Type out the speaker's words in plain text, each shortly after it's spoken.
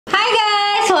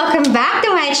Welcome back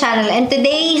to my channel. And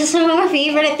today, isa sa mga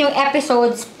favorite yung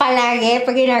episodes palagi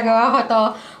pag ginagawa ko to.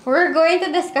 We're going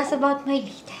to discuss about my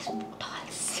latest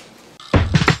BUDOLS.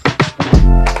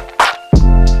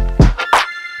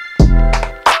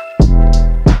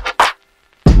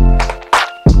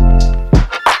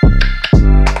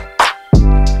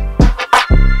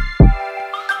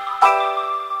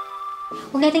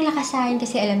 Huwag nating lakasahin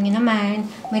kasi alam niyo naman,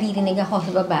 maririnig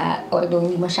ako sa baba. Although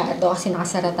hindi masyado kasi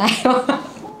nakasara tayo.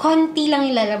 Konti lang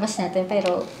ilalabas natin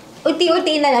pero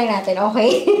unti-unti na lang natin,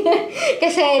 okay?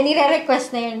 Kasi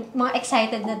nire-request na yun, mga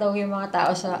excited na daw yung mga tao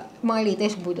sa mga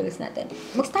latest BUDOLS natin.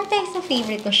 Mag-start tayo sa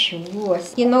favorite ko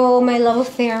shoes. You know, my love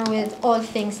affair with all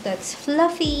things that's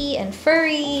fluffy and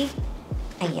furry.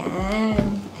 Ayan.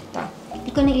 Ito. Hindi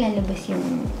ko na ilalabas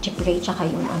yung chip gray tsaka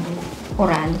yung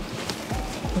oran.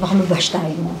 Baka mabash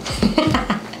tayo.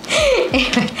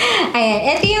 Ayan.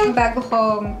 Ito yung bago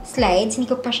kong slides.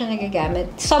 Hindi ko pa siya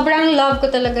nagagamit. Sobrang love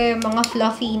ko talaga yung mga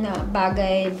fluffy na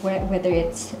bagay. Whether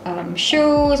it's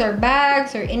shoes or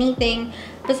bags or anything.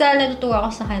 Basta natutuwa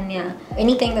ko sa kanya.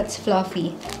 Anything that's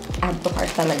fluffy, add to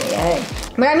cart talaga yan.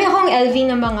 Marami akong LV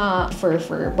na mga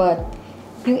fur. But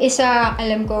yung isa,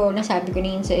 alam ko, nasabi ko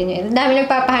na yun sa inyo. Ang dami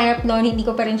nagpapahanap noon, hindi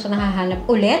ko pa rin siya nahahanap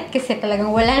ulit. Kasi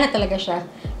talagang wala na talaga siya.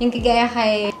 Yung kagaya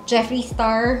kay Jeffree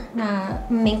Star na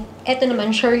mink. Ito naman,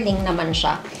 Shirling naman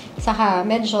siya. Saka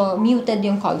medyo muted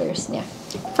yung colors niya.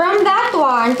 From that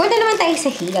one, punta naman tayo sa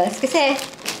heels. Kasi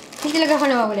hindi talaga ako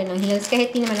nawawala ng heels.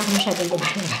 Kahit hindi naman ako masyadong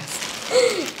lumalabas.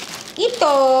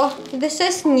 Ito, this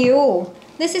is new.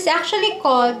 This is actually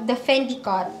called the Fendi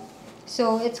Cut.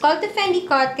 So, it's called the Fendi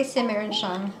Cut kasi meron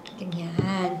siyang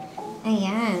ganyan.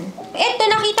 Ayan. Ito,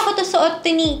 nakita ko to suot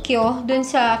ni Kyo dun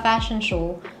sa fashion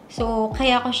show. So,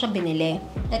 kaya ko siya binili.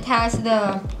 It has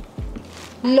the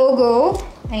logo.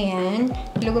 Ayan.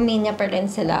 Logomania pa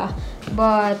rin sila.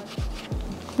 But,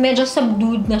 medyo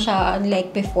subdued na siya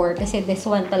unlike before. Kasi this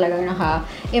one talagang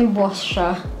naka-emboss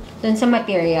siya dun sa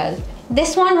material.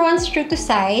 This one runs true to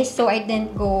size. So, I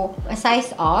didn't go a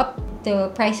size up.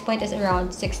 The price point is around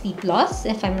 60 plus,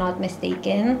 if I'm not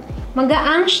mistaken.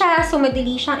 Magaang siya, so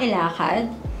madali siyang ilakad.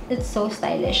 It's so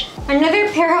stylish. Another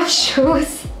pair of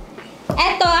shoes.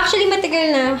 Eto, actually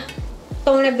matagal na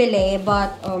itong nabili, but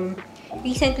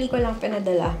recently ko lang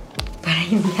pinadala para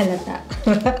hindi halata.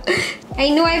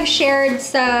 I know I've shared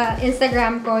sa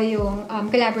Instagram ko yung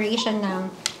collaboration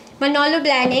ng Manolo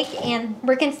Blahnik and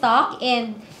Birkenstock,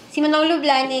 and si Manolo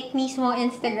Blahnik mismo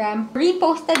Instagram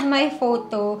reposted my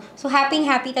photo. So happy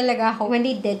talaga ako when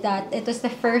they did that. It was the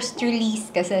first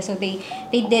release kasi. So they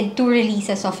did 2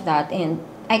 releases of that and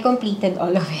I completed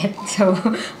all of it. So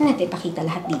natin pakita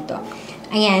lahat dito.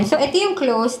 Ayan. So ito yung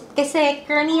closed kasi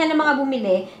karamihan ng mga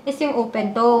bumili is yung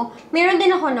open to. Meron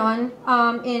din ako nun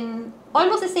in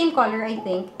almost the same color, I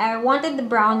think. I wanted the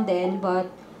brown din, but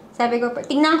sabi ko,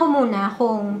 tignan ko muna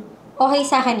kung okay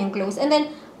sa akin yung closed. And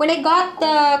then when I got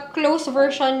the closed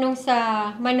version nung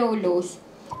sa Manolos,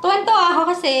 tuwan-tuwa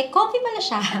ako kasi comfy pala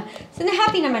siya. So,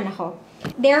 na-happy naman ako.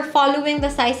 They're following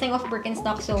the sizing of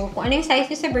Birkenstock. So, kung ano yung size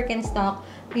nyo sa Birkenstock,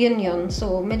 yun.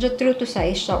 So, medyo true to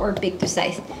size siya or big to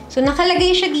size. So,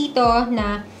 nakalagay siya dito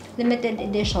na limited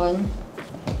edition.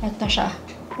 Ito siya.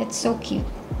 It's so cute.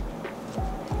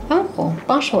 Ewan ko,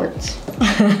 pang shorts.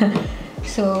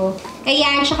 So,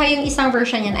 ayan. Tsaka yung isang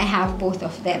version yan, I have both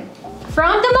of them.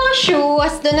 From the mga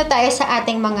shoes, doon na tayo sa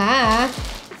ating mga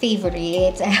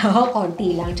favorites.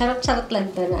 Konti lang. Charot-charot lang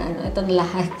ito na ito na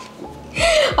lahat.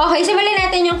 Okay, simulan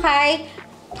natin yung kay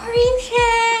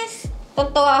Princess.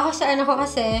 Tuntua ako sa ko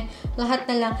kasi lahat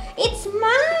na lang, it's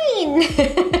mine!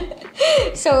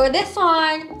 So, this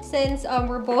one, since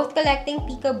we're both collecting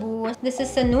peekaboo, this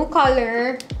is a new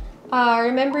color.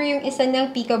 Remember yung isa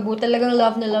niyang peekaboo, talagang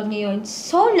love na love niya yun.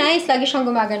 So nice, lagi siyang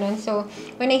gumaganon. So,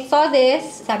 when I saw this,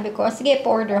 sabi ko, sige,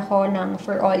 pa-order ko ng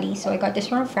for Ollie. So, I got this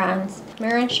from France.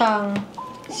 Meron siyang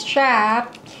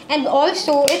strap. And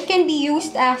also, it can be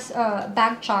used as a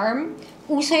bag charm.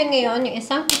 Uso yun ngayon, yung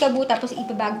isang peekaboo, tapos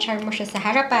ipabag charm mo siya sa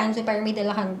harapan. So, parang may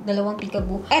dalawang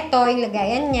peekaboo. Ito, yung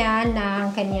lagayan niya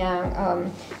ng kanyang,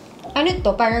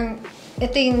 parang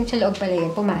ito yung sa loob pala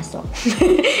yun, pumasok.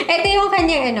 Ito yung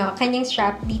kanyang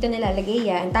strap, dito nilalagay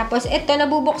yan. Tapos ito,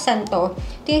 nabubuksan to.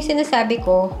 Ito yung sinasabi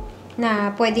ko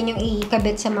na pwede nyo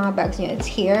ikabit sa mga bags nyo. It's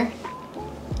here.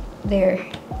 There.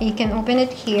 You can open it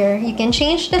here. You can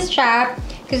change the strap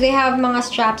because they have mga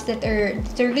straps that are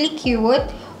really cute.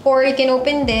 Or you can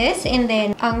open this and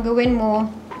then ang gawin mo,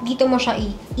 dito mo siya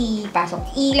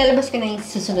ipasok. Ilalabas ko na yung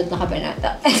susunod na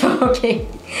kabanata. Okay.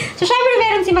 So, syempre,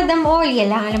 meron si Madam Oli.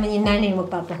 Kailangan naman yung nanay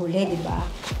magpapahuli, di ba?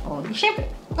 O, syempre,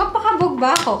 Napakabog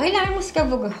ba ako? Kailangan mas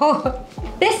kabog ako.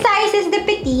 This size is the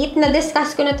petite.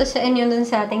 Na-discuss ko na to sa inyo dun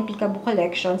sa ating Peekaboo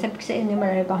collection. Sabi ko sa inyo,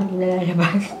 marami pa akong hindi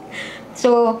nalalabas.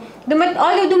 So,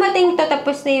 although dumating to,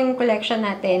 tapos na yung collection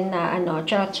natin na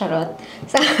charot-charot.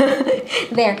 So,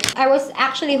 there. I was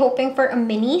actually hoping for a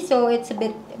mini, so it's a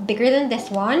bit bigger than this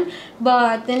one.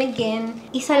 But then again,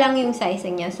 isa lang yung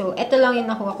sizing niya. So, ito lang yung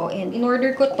nakuha ko. And in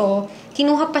order ko to,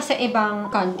 kinuha pa sa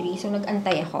ibang country. So,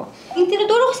 nag-antay ako. Yung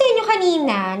tinuturo ko sa inyo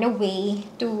kanina na way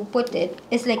to put it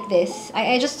is like this.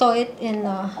 I just saw it in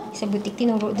sa boutique.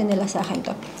 Tinuro din nila sa akin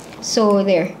to. So,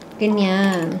 there.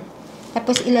 Ganyan.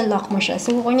 Tapos, ilalock mo siya.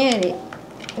 So, kunyari,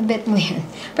 bet mo yan.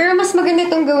 Pero mas maganda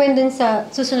itong gawin dun sa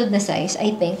susunod na size,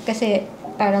 I think. Kasi,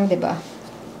 parang, diba,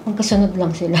 magkasunod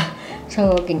lang sila.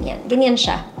 So, ganyan. Ganyan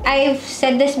siya. I've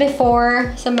said this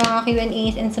before sa mga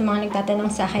Q&As and sa mga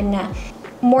nagtatanong sa akin na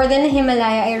more than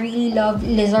Himalaya, I really love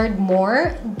Lizard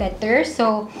more, better.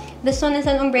 So, this one is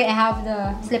an ombre. I have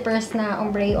the slippers na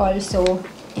ombre also.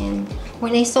 And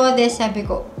when I saw this, sabi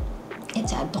ko,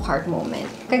 it's add to cart moment.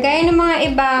 Kagaya ng mga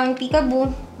ibang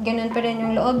Peekaboo, ganun pa rin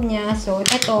yung loob niya. So,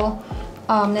 ito,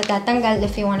 natatanggal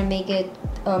if you want to make it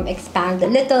expand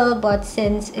a little. But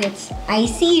since it's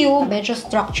ICU, medyo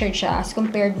structured siya as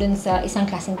compared dun sa isang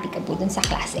klaseng Peekaboo, dun sa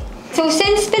classic. So,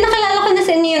 since pinakalala ko na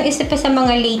sa inyo yung isa pa sa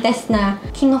mga latest na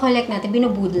kinokollect natin,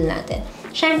 binubudol natin.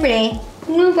 Siyempre,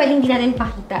 ano pwedeng hindi natin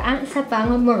pakita? Ang isa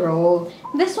pang Moro.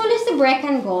 This one is the Break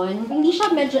and Gone. Hindi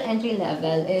siya medyo entry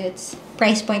level. It's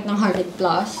price point ng 100+.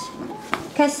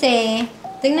 Kasi,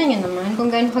 tingnan nyo naman kung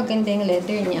gaano kaganda yung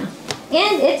leather niya.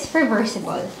 And it's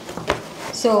reversible.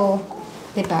 So,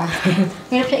 diba?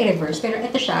 Hirap siya i-reverse. Pero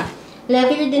ito siya.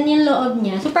 Leather din yung loob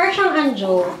niya. So, parang siyang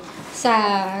Anjo sa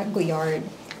Goyard.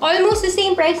 Almost the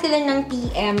same price sila ng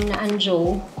TM na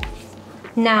Anjo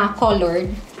na colored.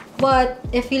 But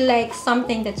if you like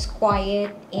something that's quiet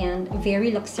and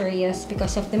very luxurious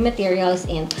because of the materials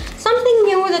and something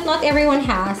new that not everyone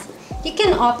has, you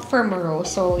can opt for Moro.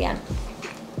 So, yan.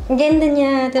 Ang ganda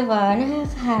niya, diba?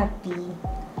 Nakaka-happy.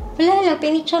 Wala lang,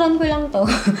 pinicturean ko lang to.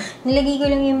 Nilagay ko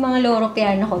lang yung mga loro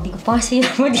piano ko. Di ko pa kasi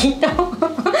mo dito.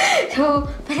 So,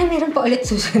 parang meron pa ulit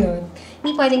susunod.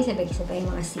 Hindi pwedeng sabay-sabay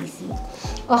mga sisi.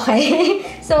 Okay?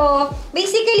 So,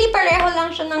 basically, pareho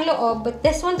lang siya ng loob. But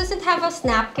this one doesn't have a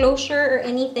snap closure or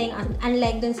anything.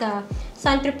 Unlike dun sa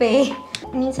Saint-Tropez.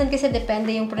 Minsan kasi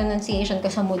depende yung pronunciation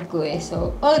ko sa mood ko eh.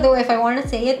 So, although if I wanna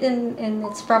say it in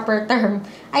its proper term,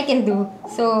 I can do.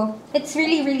 So, it's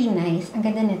really, really nice. Ang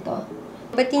ganda nito.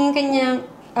 Pati yung kanyang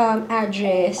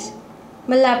address,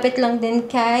 malapit lang din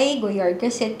kay Goyard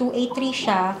kasi 283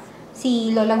 siya. Si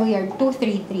Lola Goyard,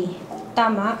 233.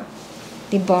 Tama?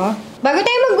 Diba? Bago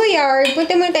tayo mag-Goyard,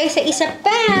 punta muna tayo sa isa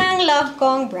pang love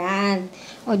kong brand.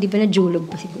 O, diba na-julog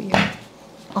pa si Goyard?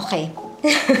 Okay.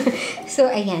 So,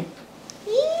 ayan.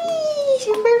 Eee!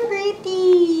 Super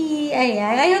pretty!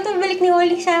 Ayan. Ayaw to balik ni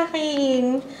Oli sa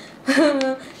akin.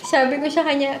 Sabi ko sa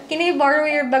kanya, can I borrow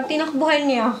your bag? Tinakbuhan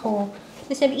niya ako.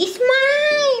 Sabi, it's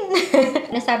mine!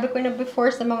 Nasabi ko na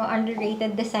before sa mga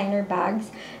underrated designer bags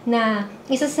na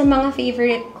isa sa mga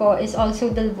favorite ko is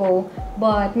also Delvaux,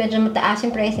 but medyo mataas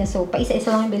yung price niya, so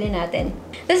pa-isa-isa lang yung bilhin natin.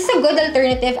 This is a good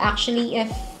alternative actually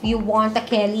if you want a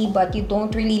Kelly but you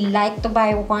don't really like to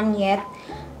buy one yet.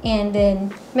 And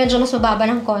then, medyo mas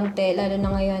mababa ng konti, lalo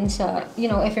na ngayon sa,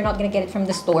 you know, if you're not gonna get it from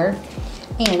the store.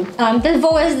 And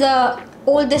Delvaux is the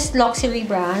oldest luxury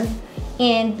brand.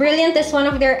 And Brilliant is one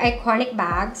of their iconic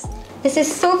bags. This is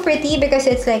so pretty because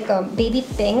it's like a baby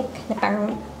pink na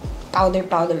parang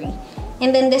powdery. And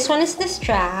then this one is the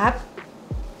strap.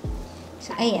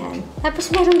 So, ayan. Tapos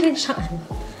meron din siyang ano.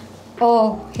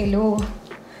 Oh, hello.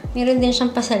 Meron din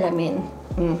siyang pasalamin.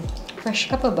 Fresh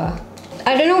ka pa ba?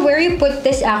 I don't know where you put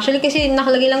this actually kasi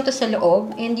nakalagay lang to sa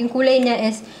loob. And yung kulay niya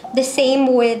is the same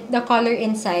with the color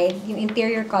inside. Yung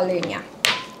interior color niya.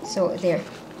 So, there.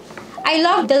 I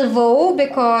love Delvaux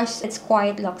because it's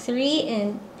quite luxury,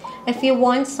 and if you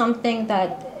want something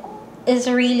that is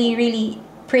really, really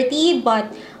pretty but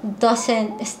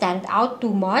doesn't stand out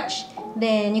too much,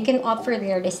 then you can opt for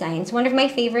their designs. One of my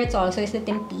favorites also is the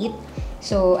Timpit.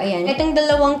 So, ayan. Itong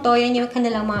dalawang to, yan yung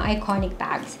kanilang mga iconic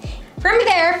bags. From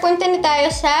there, punta na tayo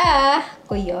sa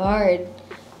Goyard.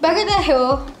 Bago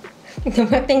tayo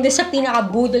dumating doon sa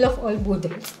pinaka-budol of all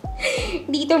budol.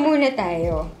 Dito muna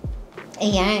tayo.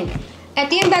 Ayan.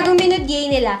 Ito yung bagong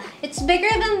minudye nila. It's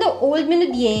bigger than the old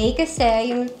minudye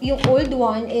kasi yung old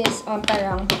one is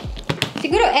parang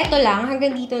siguro eto lang,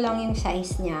 hanggang dito lang yung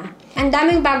size niya. Ang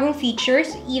daming bagong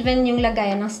features, even yung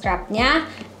lagayan ng strap niya,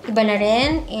 iba na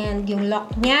rin. And yung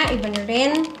lock niya, iba na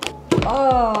rin.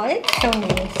 Oh, it's so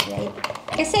nice, right?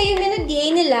 Kasi yung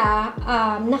minudye nila,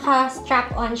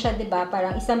 naka-strap on siya, diba?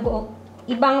 Parang isang buong,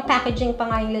 ibang packaging pa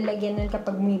nga yung lalagyan nun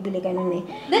kapag bumibili ka nun eh.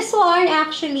 This one,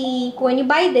 actually, when you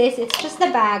buy this, it's just the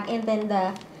bag and then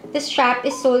the strap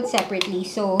is sold separately.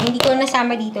 So, hindi ko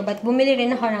nasama dito, but bumili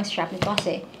rin ako ng strap nito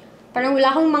kasi parang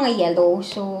wala akong mga yellow.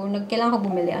 So, kailangan ko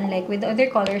bumili. Unlike with the other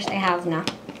colors I have na.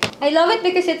 I love it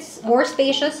because it's more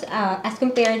spacious as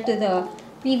compared to the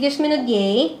previous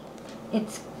minudye.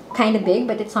 It's kind of big,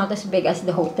 but it's not as big as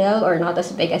the hotel or not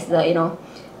as big as the, you know,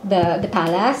 the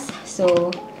palace.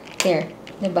 So, there.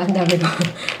 Diba? Ang dami ko.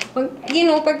 You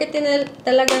know, pagka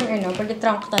talagang, ano, pagka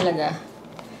trunk talaga,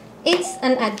 it's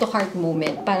an add to cart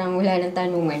moment. Parang wala nang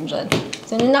tanungan dyan.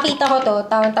 So, nung nakita ko to,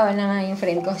 tawan-tawan na nga yung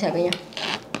friend ko. Sabi niya,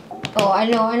 oh,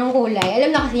 anong kulay?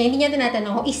 Alam na kasi, hindi niya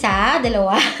tinatanong ko, isa,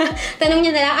 dalawa. Tanong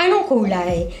niya na lang, anong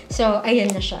kulay? So, ayan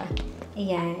na siya.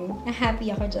 Ayan. Happy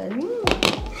ako dyan.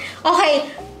 Okay.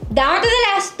 Down to the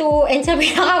last two, and sa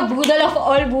pinaka-budol of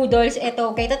all budol's,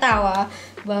 ito, kay tatawa,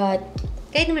 but,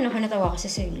 kahit naman ako natawa ko sa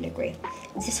sarili ko eh.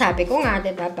 Kasi sabi ko nga,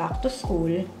 diba, back to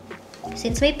school,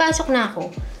 since may pasok na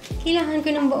ako, kailangan ko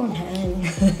ng baunan.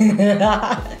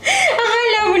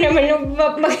 Akala mo naman,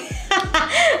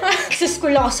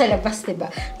 mag-school ako sa labas,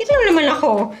 diba? Dito naman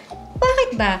ako.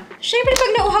 Bakit ba? Siyempre,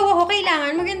 pag nauhaw ako,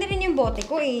 kailangan, maganda rin yung bote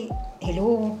ko eh.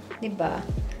 Hello, diba?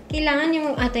 Kailangan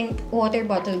yung ating water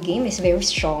bottle game is very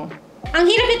strong. Ang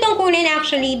hirap nitong kunin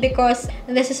actually because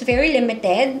this is very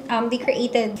limited. They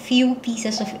created few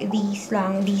pieces of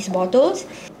these bottles.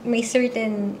 May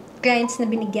certain clients na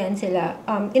binigyan sila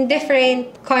in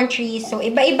different countries. So,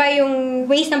 iba-iba yung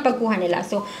ways ng pagkuha nila.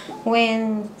 So,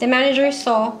 when the manager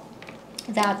saw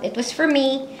that it was for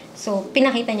me, so,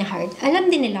 pinakita niya hard.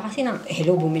 Alam din nila kasi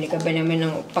hello, bumili ka ba naman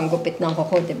ng panggupit ng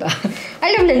kuko, diba?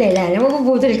 Alam na nila na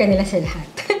mabubudol ka nila sa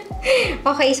lahat.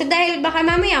 Okay, so dahil baka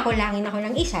mamaya kulangin ako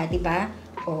ng isa, diba?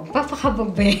 O,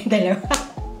 papakabog ba yung dalawa?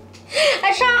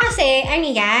 At saka kasi, ano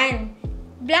yan?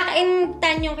 Black and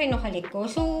tan yung kinukulit ko.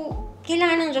 So,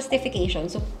 kailangan ng justification.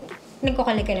 So,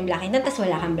 nagkukulit ka ng black and tan, tapos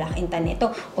wala kang black and tan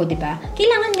nito. O, diba?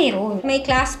 Kailangan meron. May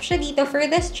clasp siya dito for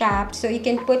the strap, so you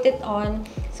can put it on.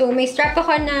 So, may strap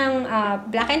ako ng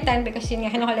black and tan because yun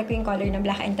nga, kinukulit ko yung color ng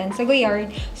black and tan sa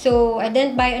Goyard. So, I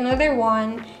didn't buy another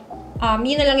one.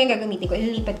 Yun na lang yung gagamitin ko.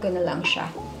 Ililipat ko na lang siya.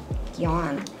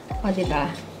 Yan. O,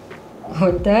 diba? O,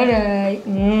 taray.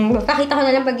 Pakita ko na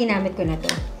lang pag ginamit ko na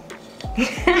to.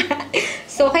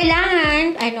 So,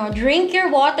 kailangan, drink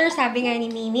your water. Sabi nga ni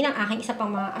Mimi, ng aking isa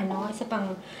pang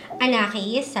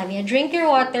anakis. Sabi niya, drink your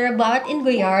water, bawat in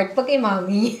Goyard, pag kay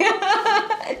Mami.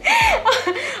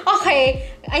 Okay.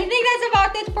 I think that's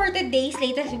about it for today's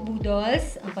latest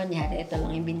budol's. Ang kunyari, ito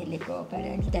lang yung binili ko para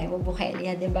hindi tayo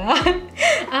mabukelya, diba?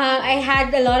 I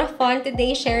had a lot of fun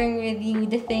today sharing with you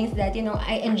the things that, you know,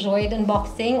 I enjoyed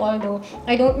unboxing. Although,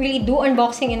 I don't really do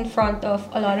unboxing in front of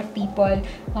a lot of people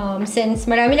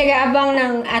since marami nag-aabang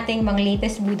ng ating mga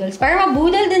latest budol's. Para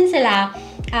mabudol din sila,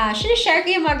 share ko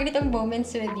yung mga ganitong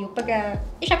moments with you.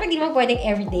 Siyempre, hindi mo pwedeng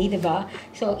everyday, diba?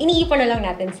 So, iniipon na lang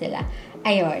natin sila.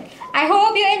 Ayun. I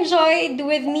hope you enjoyed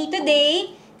with me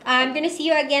today. I'm gonna see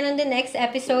you again on the next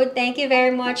episode. Thank you very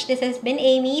much. This has been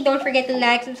Aimee. Don't forget to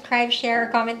like, subscribe, share, or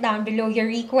comment down below your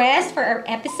requests for our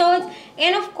episodes.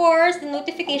 And of course, the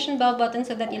notification bell button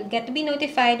so that you'll get to be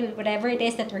notified with whatever it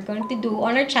is that we're going to do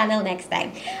on our channel next time.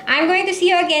 I'm going to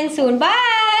see you again soon.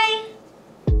 Bye!